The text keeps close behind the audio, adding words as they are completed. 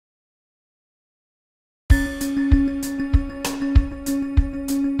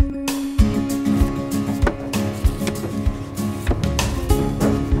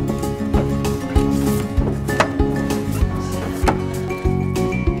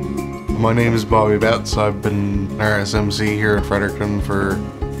My name is Bobby Betts. I've been RSMC here in Fredericton for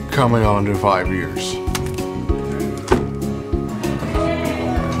coming on to 5 years.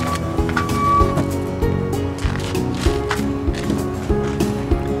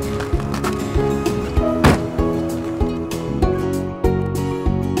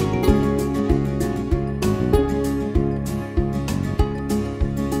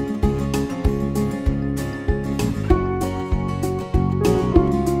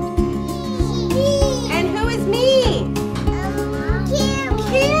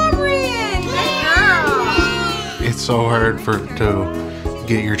 It's so hard to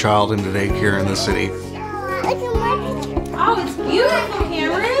get your child into daycare in the city. Oh, it's beautiful,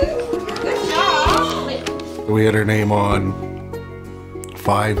 Cameron. Good job. We had her name on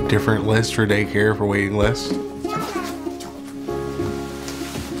 5 different lists for daycare for waiting lists.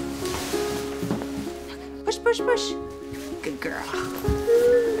 Push, push, push. Good girl.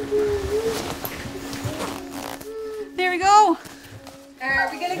 There we go. Are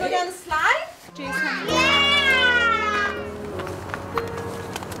we gonna go down the slide? Jason. Yeah!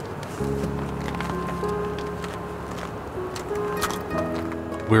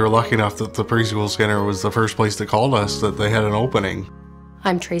 We were lucky enough that the Preschool Centre was the first place that called us that they had an opening.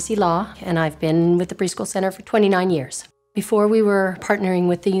 I'm Tracy Law, and I've been with the Preschool Centre for 29 years. Before we were partnering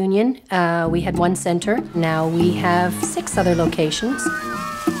with the union, we had 1 centre. Now we have 6 other locations.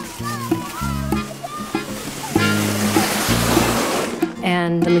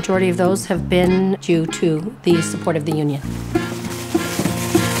 And the majority of those have been due to the support of the union.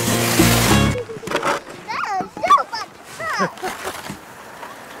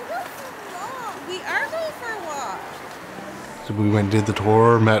 We are going for a walk. So we went and did the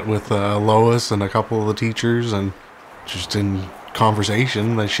tour, met with Lois and a couple of the teachers, and just in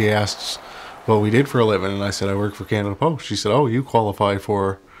conversation that she asked what we did for a living, and I said I work for Canada Post. She said, oh, you qualify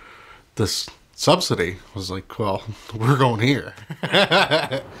for this subsidy. I was like, well, we're going here.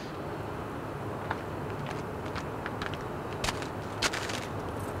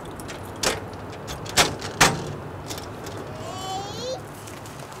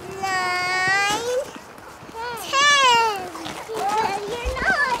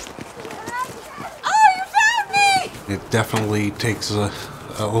 It definitely takes a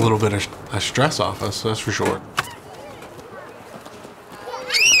little bit of stress off us, that's for sure.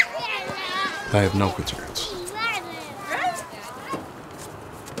 I have no concerns.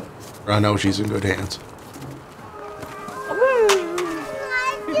 I know she's in good hands.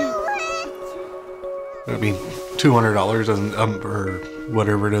 I mean, $200 doesn't, or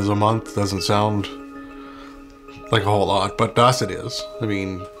whatever it is a month, doesn't sound like a whole lot, but to us it is. I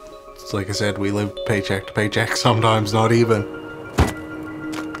mean, it's like I said, we live paycheck to paycheck, sometimes not even.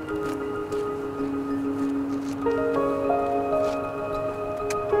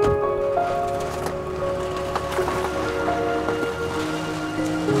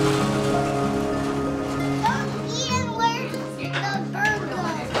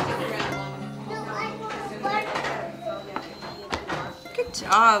 Good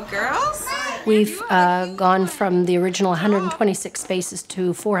job, girls. We've gone from the original 126 spaces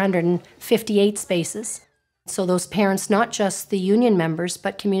to 458 spaces. So those parents, not just the union members,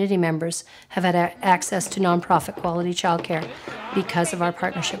 but community members, have had access to nonprofit quality childcare because of our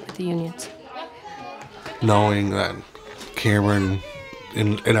partnership with the unions. Knowing that Cameron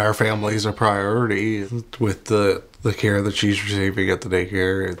in our family is a priority with the care that she's receiving at the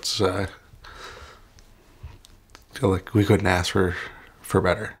daycare, it's I feel like we couldn't ask for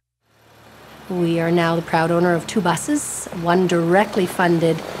better. We are now the proud owner of 2 buses, one directly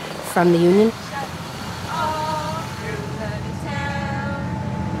funded from the union.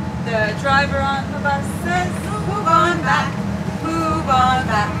 The driver on the bus says, move on back, move on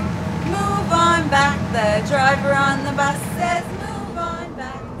back, move on back. The driver on the bus says, move on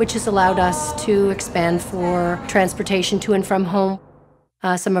back. Which has allowed us to expand for transportation to and from home.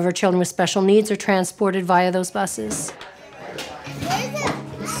 Some of our children with special needs are transported via those buses.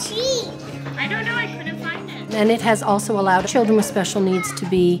 And it has also allowed children with special needs to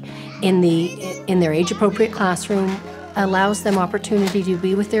be in their age-appropriate classroom, allows them opportunity to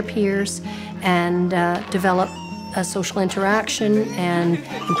be with their peers and develop a social interaction and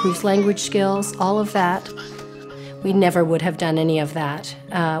improves language skills, all of that. We never would have done any of that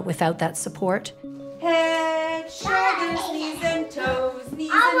without that support. Head, shoulders, knees and toes,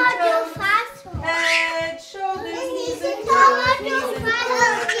 knees and toes. Head, shoulders, knees and toes, knees and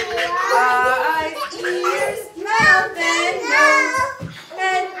toes. Eyes, ears, mouth and nose.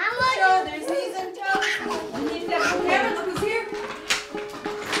 Head, shoulders, knees and toes. Cameron, look who's here.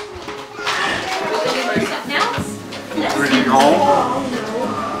 Ready to go home?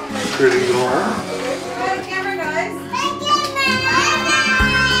 Ready to go home?